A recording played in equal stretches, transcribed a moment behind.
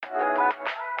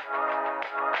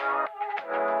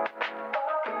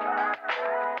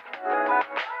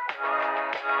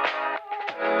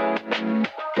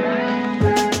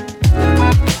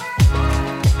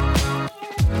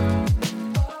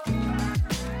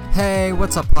Hey,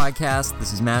 what's up, podcast?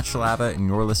 This is Matt Shalava, and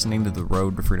you're listening to the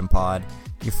Road to Freedom Pod.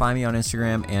 You can find me on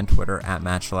Instagram and Twitter at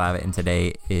Matt Shalava, and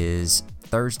today is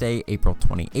Thursday, April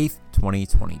 28th,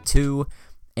 2022,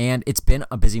 and it's been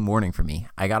a busy morning for me.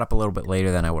 I got up a little bit later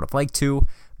than I would have liked to,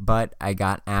 but I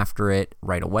got after it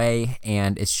right away,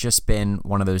 and it's just been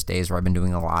one of those days where I've been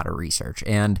doing a lot of research.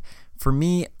 And for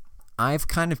me, I've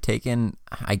kind of taken,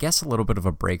 I guess, a little bit of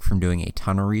a break from doing a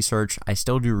ton of research. I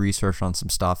still do research on some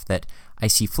stuff that I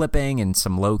see flipping and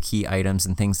some low-key items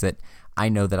and things that I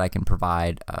know that I can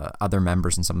provide other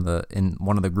members in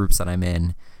one of the groups that I'm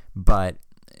in, but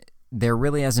there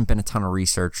really hasn't been a ton of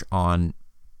research on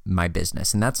my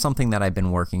business, and that's something that I've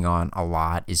been working on a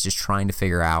lot, is just trying to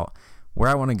figure out where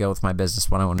I want to go with my business,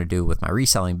 what I want to do with my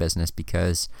reselling business,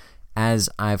 because as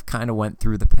I've kind of went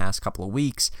through the past couple of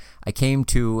weeks, I came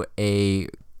to a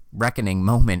reckoning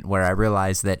moment where I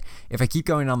realized that if I keep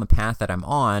going on the path that I'm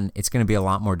on, it's going to be a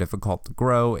lot more difficult to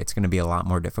grow. It's going to be a lot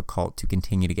more difficult to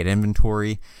continue to get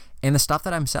inventory. And the stuff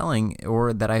that I'm selling,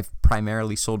 or that I've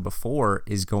primarily sold before,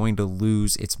 is going to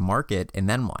lose its market, and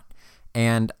then what?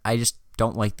 And I just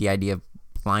don't like the idea of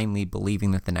blindly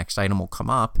believing that the next item will come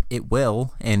up. It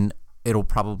will, and it'll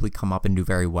probably come up and do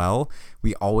very well.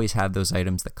 We always have those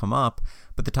items that come up,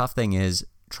 but the tough thing is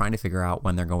trying to figure out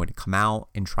when they're going to come out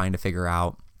and trying to figure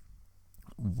out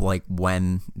like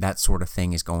when that sort of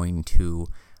thing is going to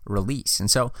release. And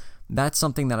so that's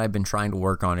something that I've been trying to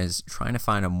work on, is trying to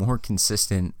find a more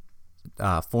consistent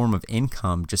form of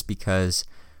income, just because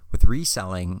with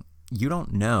reselling, you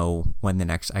don't know when the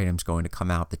next item's going to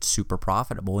come out that's super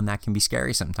profitable, and that can be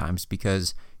scary sometimes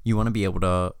because you want to be able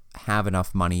to have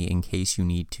enough money in case you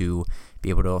need to be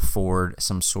able to afford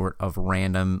some sort of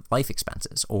random life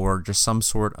expenses or just some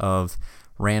sort of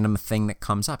random thing that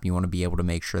comes up. You want to be able to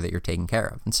make sure that you're taken care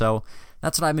of. And so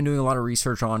that's what I've been doing a lot of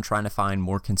research on, trying to find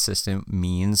more consistent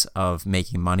means of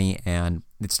making money. And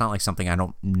it's not like something I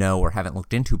don't know or haven't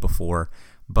looked into before,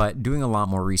 but doing a lot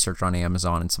more research on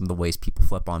Amazon and some of the ways people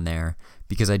flip on there,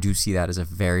 because I do see that as a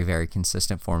very, very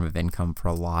consistent form of income for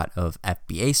a lot of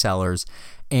FBA sellers.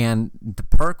 And the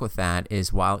perk with that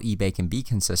is, while eBay can be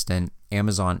consistent,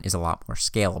 Amazon is a lot more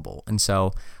scalable. And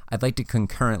so I'd like to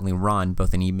concurrently run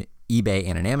both an eBay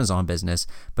and an Amazon business,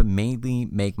 but mainly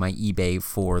make my eBay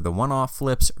for the one-off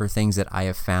flips or things that I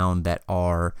have found that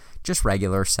are just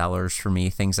regular sellers for me,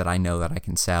 things that I know that I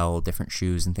can sell, different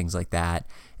shoes and things like that,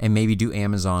 and maybe do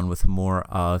Amazon with more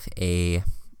of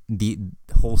the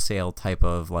wholesale type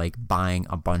of like buying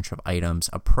a bunch of items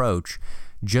approach,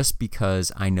 just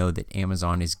because I know that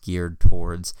Amazon is geared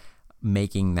towards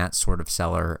making that sort of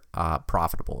seller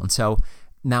profitable. And so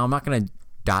now I'm not going to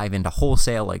dive into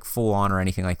wholesale like full on or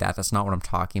anything like that. That's not what I'm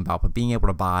talking about, but being able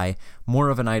to buy more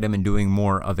of an item and doing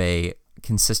more of a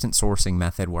consistent sourcing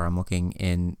method where I'm looking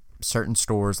in certain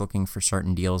stores, looking for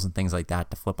certain deals and things like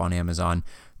that to flip on Amazon.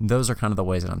 Those are kind of the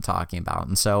ways that I'm talking about.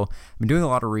 And so I've been doing a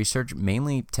lot of research.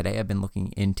 Mainly today I've been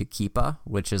looking into Keepa,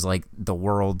 which is like the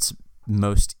world's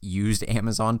most used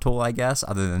Amazon tool, I guess,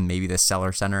 other than maybe the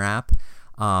Seller Center app.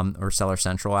 Or Seller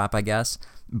Central app, I guess.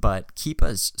 But Keepa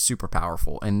is super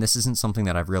powerful, and this isn't something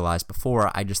that I've realized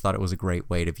before. I just thought it was a great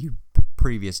way to view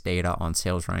previous data on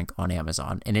sales rank on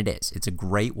Amazon, and it is. It's a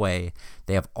great way.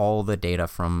 They have all the data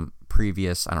from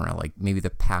previous, I don't know, like maybe the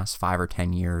past 5 or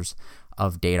 10 years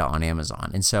of data on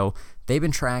Amazon. And so they've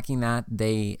been tracking that.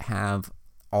 They have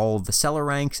all of the seller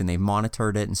ranks, and they've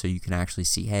monitored it, and so you can actually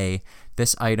see, hey,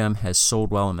 this item has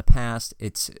sold well in the past.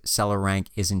 Its seller rank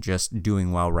isn't just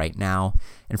doing well right now.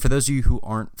 And for those of you who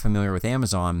aren't familiar with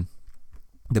Amazon,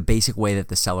 the basic way that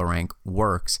the seller rank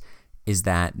works is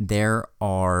that there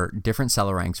are different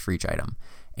seller ranks for each item.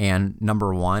 And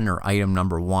number one, or item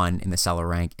number one in the seller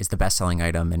rank, is the best selling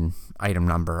item, and item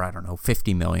number, I don't know,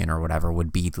 50 million or whatever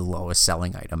would be the lowest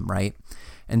selling item, right?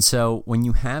 And so when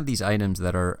you have these items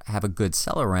that have a good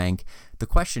seller rank, the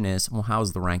question is, well, how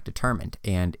is the rank determined?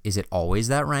 And is it always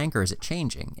that rank, or is it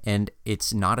changing? And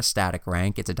it's not a static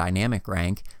rank, it's a dynamic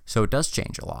rank, so it does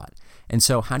change a lot. And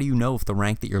so how do you know if the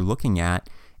rank that you're looking at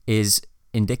is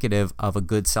indicative of a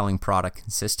good selling product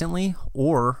consistently,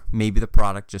 or maybe the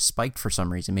product just spiked for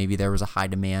some reason? Maybe there was a high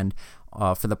demand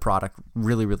for the product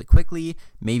really, really quickly.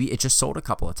 Maybe it just sold a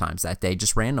couple of times that day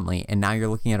just randomly, and now you're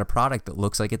looking at a product that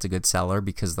looks like it's a good seller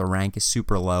because the rank is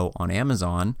super low on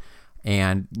Amazon,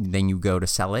 and then you go to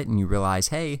sell it and you realize,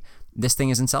 hey, this thing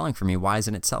isn't selling for me. Why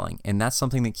isn't it selling? And that's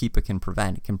something that Keepa can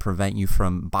prevent. It can prevent you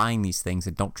from buying these things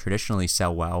that don't traditionally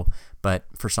sell well, but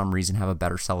for some reason have a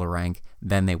better seller rank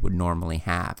than they would normally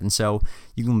have. And so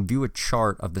you can view a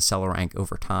chart of the seller rank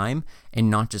over time and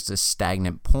not just a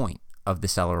stagnant point of the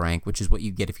seller rank, which is what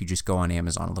you get if you just go on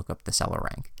Amazon and look up the seller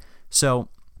rank. So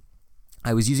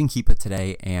I was using Keepa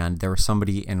today, and there was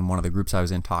somebody in one of the groups I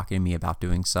was in talking to me about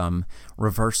doing some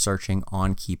reverse searching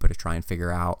on Keepa to try and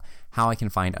figure out how I can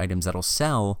find items that'll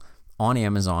sell on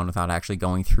Amazon without actually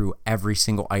going through every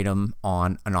single item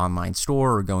on an online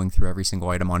store or going through every single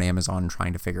item on Amazon and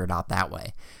trying to figure it out that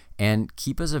way. And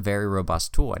Keepa is a very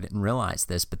robust tool. I didn't realize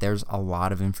this, but there's a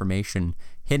lot of information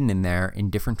hidden in there in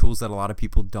different tools that a lot of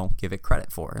people don't give it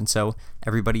credit for. And so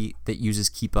everybody that uses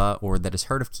Keepa or that has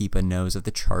heard of Keepa knows of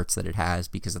the charts that it has,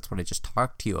 because that's what I just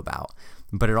talked to you about.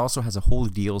 But it also has a whole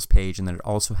deals page, and then it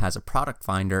also has a product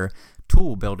finder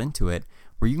tool built into it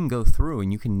where you can go through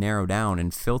and you can narrow down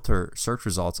and filter search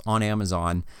results on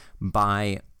Amazon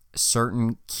by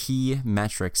certain key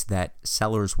metrics that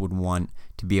sellers would want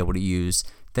to be able to use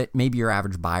that maybe your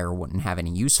average buyer wouldn't have any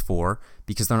use for,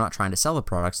 because they're not trying to sell the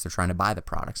products, they're trying to buy the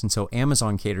products. And so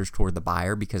Amazon caters toward the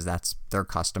buyer because that's their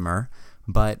customer.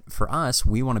 But for us,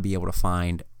 we want to be able to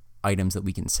find items that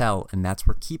we can sell, and that's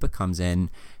where Keepa comes in.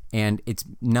 And it's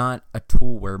not a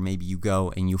tool where maybe you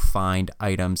go and you find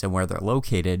items and where they're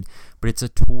located, but it's a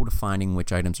tool to finding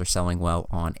which items are selling well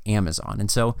on Amazon. And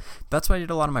so that's what I did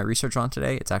a lot of my research on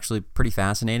today. It's actually pretty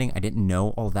fascinating. I didn't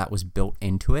know all that was built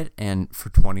into it. And for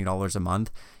 $20 a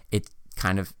month, it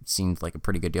kind of seemed like a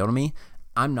pretty good deal to me.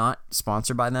 I'm not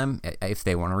sponsored by them. If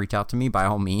they want to reach out to me, by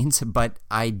all means, but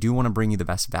I do want to bring you the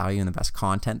best value and the best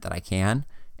content that I can.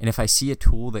 And if I see a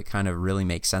tool that kind of really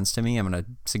makes sense to me, I'm going to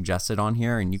suggest it on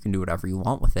here, and you can do whatever you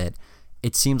want with it.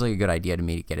 It seems like a good idea to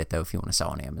me to get it, though, if you want to sell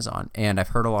on Amazon. And I've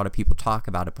heard a lot of people talk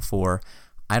about it before.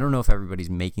 I don't know if everybody's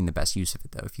making the best use of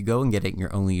it, though. If you go and get it and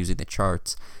you're only using the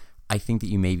charts, I think that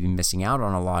you may be missing out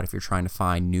on a lot if you're trying to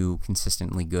find new,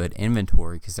 consistently good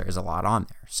inventory, because there is a lot on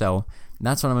there. So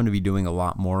that's what I'm going to be doing a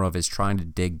lot more of, is trying to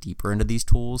dig deeper into these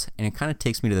tools. And it kind of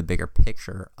takes me to the bigger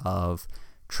picture of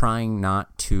trying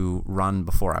not to run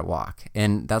before I walk.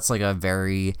 And that's like a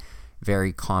very,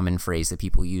 very common phrase that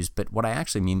people use. But what I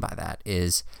actually mean by that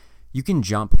is you can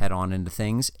jump head on into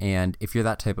things. And if you're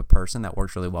that type of person, that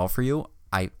works really well for you.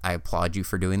 I applaud you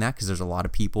for doing that, because there's a lot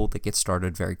of people that get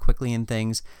started very quickly in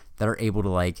things that are able to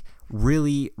like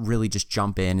really, really just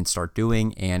jump in and start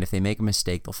doing. And if they make a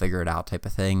mistake, they'll figure it out type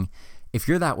of thing. If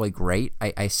you're that way, great.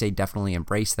 I say definitely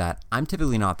embrace that. I'm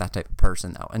typically not that type of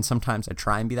person, though. And sometimes I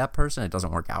try and be that person. It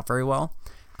doesn't work out very well.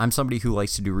 I'm somebody who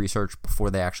likes to do research before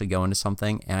they actually go into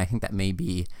something. And I think that may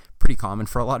be pretty common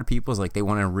for a lot of people, is like they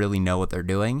want to really know what they're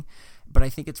doing. But I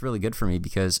think it's really good for me,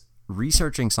 because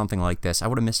researching something like this, I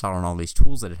would have missed out on all these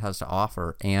tools that it has to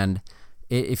offer. And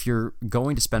if you're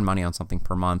going to spend money on something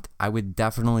per month, I would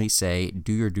definitely say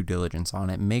do your due diligence on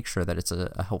it. Make sure that it's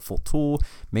a helpful tool.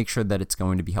 Make sure that it's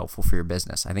going to be helpful for your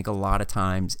business. I think a lot of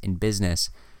times in business,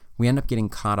 we end up getting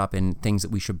caught up in things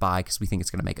that we should buy because we think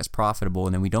it's going to make us profitable,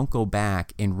 and then we don't go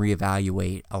back and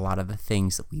reevaluate a lot of the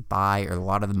things that we buy or a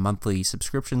lot of the monthly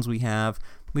subscriptions we have.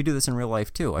 We do this in real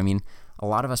life too. I mean, a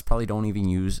lot of us probably don't even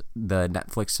use the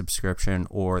Netflix subscription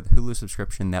or the Hulu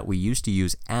subscription that we used to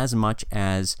use as much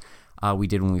as we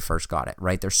did when we first got it,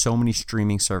 right? There's so many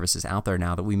streaming services out there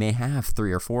now that we may have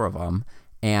 3 or 4 of them,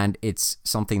 and it's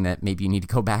something that maybe you need to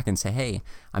go back and say, hey,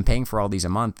 I'm paying for all these a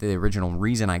month. The original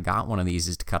reason I got one of these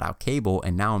is to cut out cable,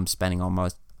 and now I'm spending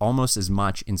almost as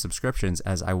much in subscriptions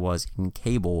as I was in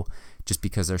cable, just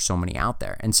because there's so many out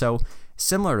there. And so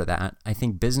similar to that, I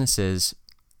think businesses,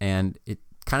 and it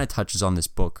kind of touches on this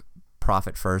book,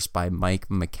 Profit First by Mike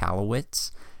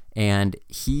Michalowicz, and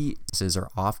he says are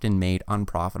often made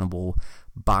unprofitable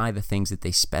by the things that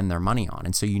they spend their money on.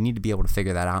 And so you need to be able to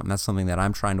figure that out. And that's something that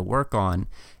I'm trying to work on,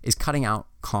 is cutting out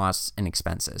costs and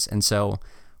expenses. And so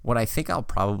what I think I'll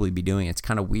probably be doing, it's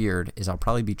kind of weird, is I'll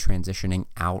probably be transitioning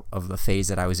out of the phase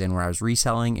that I was in where I was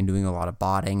reselling and doing a lot of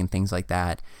botting and things like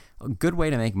that. A good way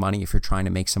to make money if you're trying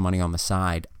to make some money on the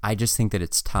side. I just think that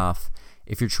it's tough.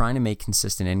 If you're trying to make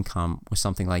consistent income with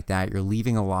something like that, you're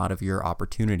leaving a lot of your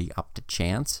opportunity up to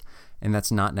chance, and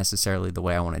that's not necessarily the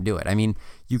way I want to do it. I mean,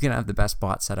 you can have the best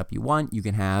bot setup you want, you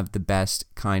can have the best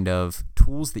kind of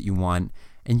tools that you want,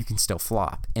 and you can still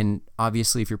flop. And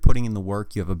obviously, if you're putting in the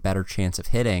work, you have a better chance of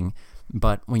hitting.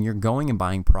 But when you're going and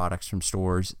buying products from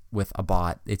stores with a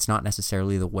bot, it's not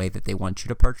necessarily the way that they want you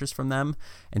to purchase from them.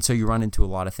 And so you run into a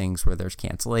lot of things where there's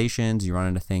cancellations, you run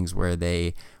into things where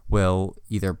they will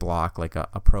either block like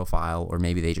a profile, or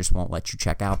maybe they just won't let you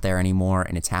check out there anymore.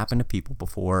 And it's happened to people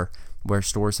before where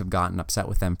stores have gotten upset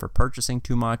with them for purchasing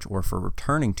too much or for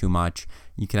returning too much.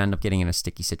 You can end up getting in a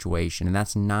sticky situation, and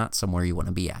that's not somewhere you want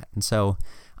to be at. And so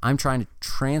I'm trying to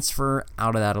transfer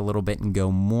out of that a little bit and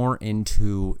go more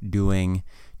into doing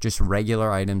just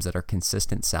regular items that are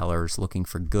consistent sellers, looking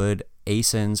for good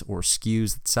ASINs or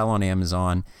SKUs that sell on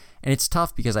Amazon, And it's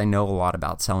tough because I know a lot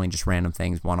about selling just random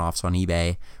things, one-offs on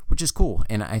eBay, which is cool.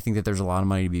 And I think that there's a lot of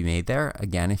money to be made there.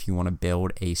 Again, if you want to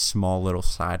build a small little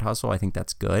side hustle, I think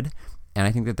that's good. And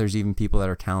I think that there's even people that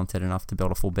are talented enough to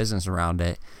build a full business around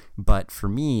it. But for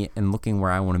me, and looking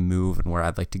where I want to move and where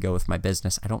I'd like to go with my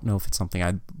business, I don't know if it's something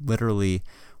I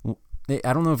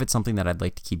don't know if it's something that I'd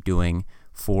like to keep doing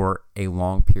for a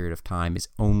long period of time, is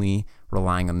only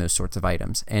relying on those sorts of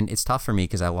items. And it's tough for me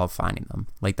because I love finding them.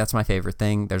 Like, that's my favorite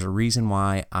thing. There's a reason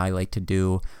why I like to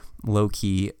do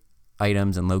low-key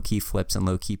items and low-key flips and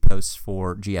low-key posts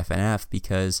for GFNF,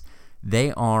 because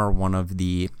they are one of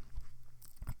the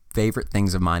favorite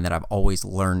things of mine that I've always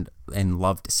learned and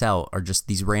loved to sell, are just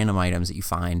these random items that you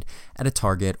find at a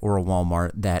Target or a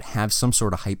Walmart that have some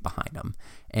sort of hype behind them.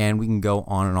 And we can go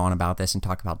on and on about this and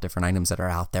talk about different items that are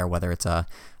out there, whether it's a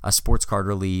sports card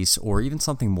release or even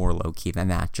something more low-key than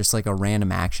that, just like a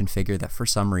random action figure that for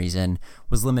some reason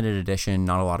was limited edition,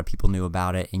 not a lot of people knew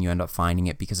about it, and you end up finding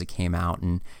it because it came out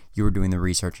and you were doing the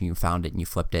research and you found it and you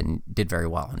flipped it and did very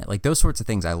well in it. Like, those sorts of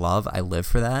things I love. I live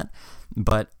for that.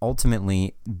 But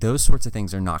ultimately, those sorts of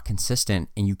things are not consistent,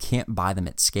 and you can't buy them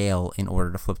at scale in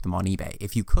order to flip them on eBay.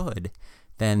 If you could,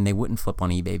 then they wouldn't flip on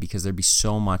eBay, because there'd be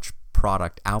so much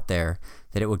product out there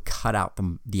that it would cut out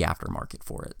the aftermarket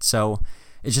for it. So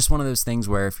it's just one of those things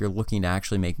where if you're looking to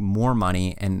actually make more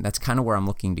money, and that's kind of where I'm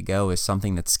looking to go, is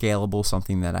something that's scalable,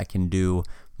 something that I can do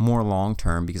more long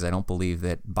term, because I don't believe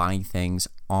that buying things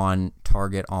on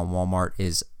Target, on Walmart,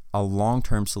 is a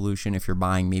long-term solution if you're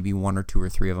buying maybe one or two or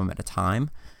three of them at a time.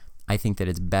 I think that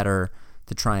it's better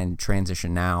to try and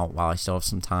transition now while I still have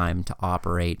some time to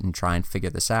operate and try and figure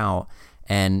this out.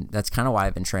 And that's kind of why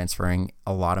I've been transferring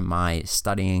a lot of my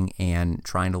studying and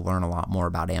trying to learn a lot more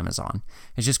about Amazon.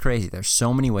 It's just crazy. There's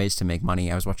so many ways to make money.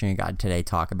 I was watching a guy today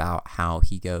talk about how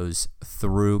he goes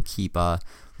through Keepa,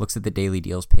 looks at the daily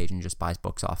deals page, and just buys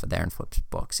books off of there and flips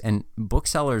books. And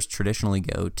booksellers traditionally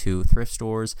go to thrift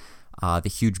stores, the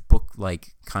huge book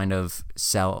kind of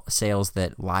sales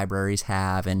that libraries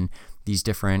have and these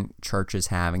different churches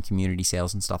have, and community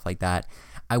sales and stuff like that.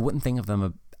 I wouldn't think of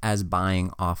them as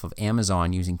buying off of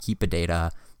Amazon using Keepa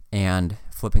data and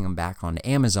flipping them back onto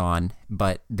Amazon,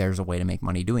 but there's a way to make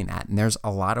money doing that. And there's a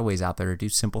lot of ways out there to do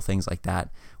simple things like that,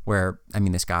 where, I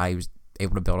mean, this guy was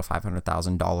able to build a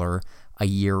 $500,000 a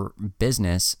year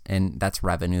business, and that's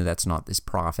revenue, that's not this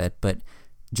profit, but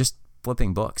just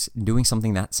flipping books, doing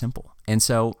something that simple. And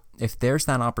so if there's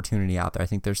that opportunity out there, I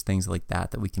think there's things like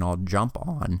that we can all jump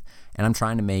on, and I'm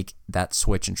trying to make that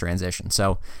switch and transition.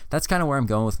 So that's kind of where I'm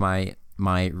going with my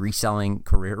reselling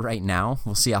career right now.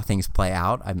 We'll see how things play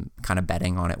out. I'm kind of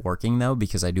betting on it working, though,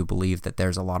 because I do believe that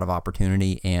there's a lot of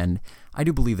opportunity, and I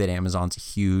do believe that Amazon's a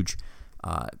huge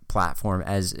platform,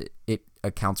 as it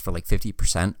accounts for like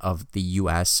 50% of the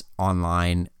US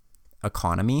online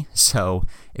economy. So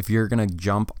if you're going to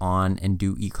jump on and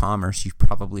do e-commerce, you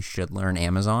probably should learn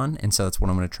Amazon. And so that's what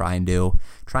I'm going to try and do,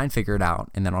 try and figure it out.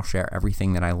 And then I'll share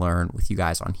everything that I learn with you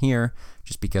guys on here,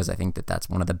 just because I think that that's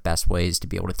one of the best ways to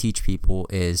be able to teach people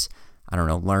is, I don't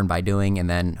know, learn by doing, and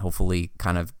then hopefully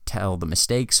kind of tell the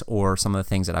mistakes or some of the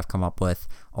things that I've come up with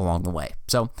along the way.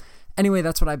 So anyway,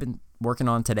 that's what I've been working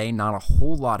on today. Not a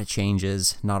whole lot of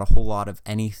changes, not a whole lot of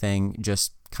anything,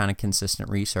 just kind of consistent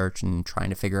research and trying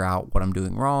to figure out what I'm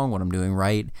doing wrong, what I'm doing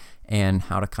right, and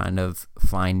how to kind of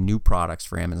find new products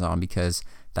for Amazon, because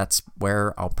that's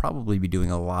where I'll probably be doing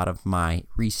a lot of my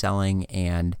reselling,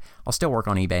 and I'll still work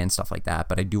on eBay and stuff like that,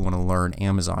 but I do want to learn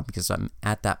Amazon, because I'm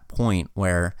at that point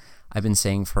where I've been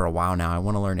saying for a while now, I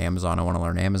want to learn Amazon, I want to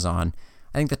learn Amazon.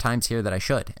 I think the time's here that I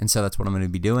should. And so that's what I'm going to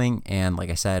be doing. And like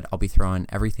I said, I'll be throwing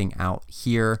everything out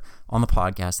here on the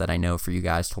podcast that I know for you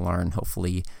guys to learn,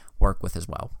 hopefully work with as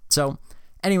well. So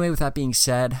anyway, with that being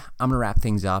said, I'm going to wrap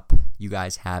things up. You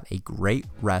guys have a great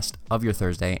rest of your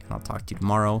Thursday, and I'll talk to you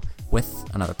tomorrow with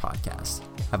another podcast.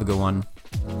 Have a good one.